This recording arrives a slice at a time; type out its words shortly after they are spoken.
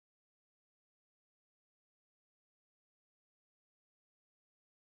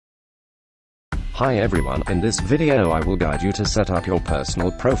Hi everyone, in this video I will guide you to set up your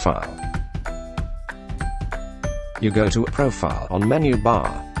personal profile. You go to Profile on menu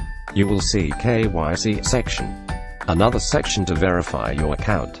bar. You will see KYC section. Another section to verify your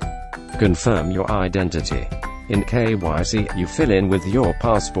account. Confirm your identity. In KYC, you fill in with your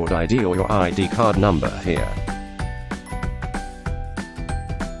passport ID or your ID card number here.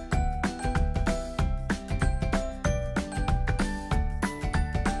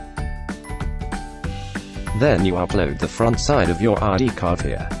 Then you upload the front side of your ID card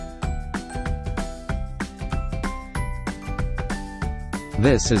here.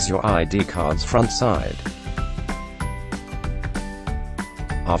 This is your ID card's front side.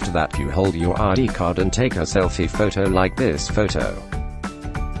 After that you hold your ID card and take a selfie photo like this photo.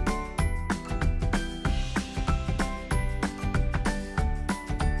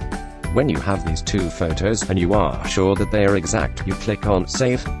 When you have these two photos and you are sure that they are exact, you click on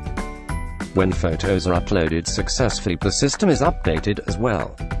Save. When photos are uploaded successfully, the system is updated as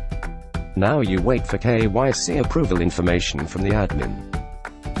well. Now you wait for KYC approval information from the admin.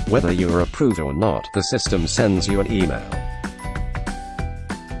 Whether you are approved or not, the system sends you an email.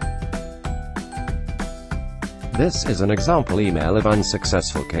 This is an example email of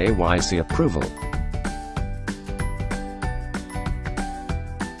unsuccessful KYC approval.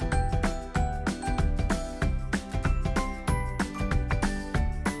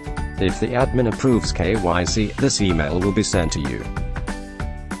 If the admin approves KYC, this email will be sent to you.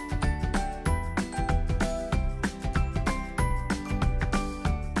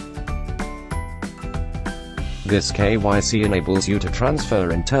 This KYC enables you to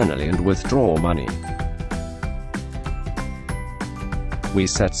transfer internally and withdraw money. We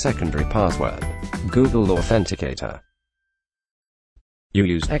set secondary password. Google Authenticator. You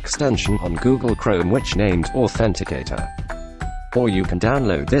use extension on Google Chrome which named Authenticator. Or you can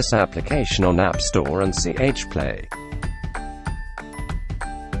download this application on App Store and CH Play.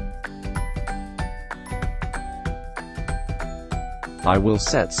 I will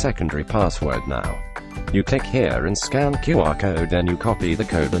set secondary password now. You click here and scan QR code, then you copy the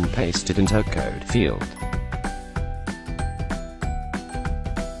code and paste it into code field.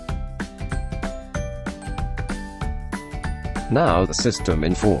 Now the system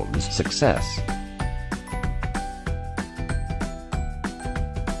informs success.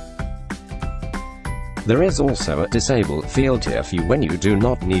 There is also a disable field here for you when you do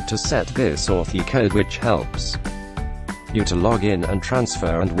not need to set this auth code, which helps you to log in and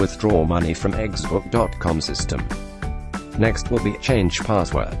transfer and withdraw money from Eggsbook.com system. Next will be change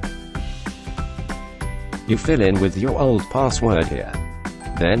password. You fill in with your old password here.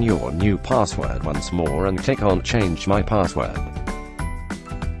 Then your new password once more and click on change my password.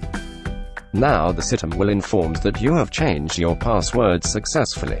 Now the system will inform that you have changed your password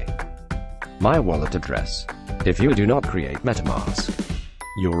successfully. My wallet address. If you do not create Metamask,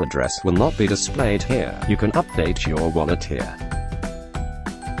 your address will not be displayed here. You can update your wallet here.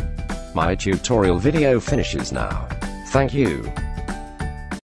 My tutorial video finishes now. Thank you.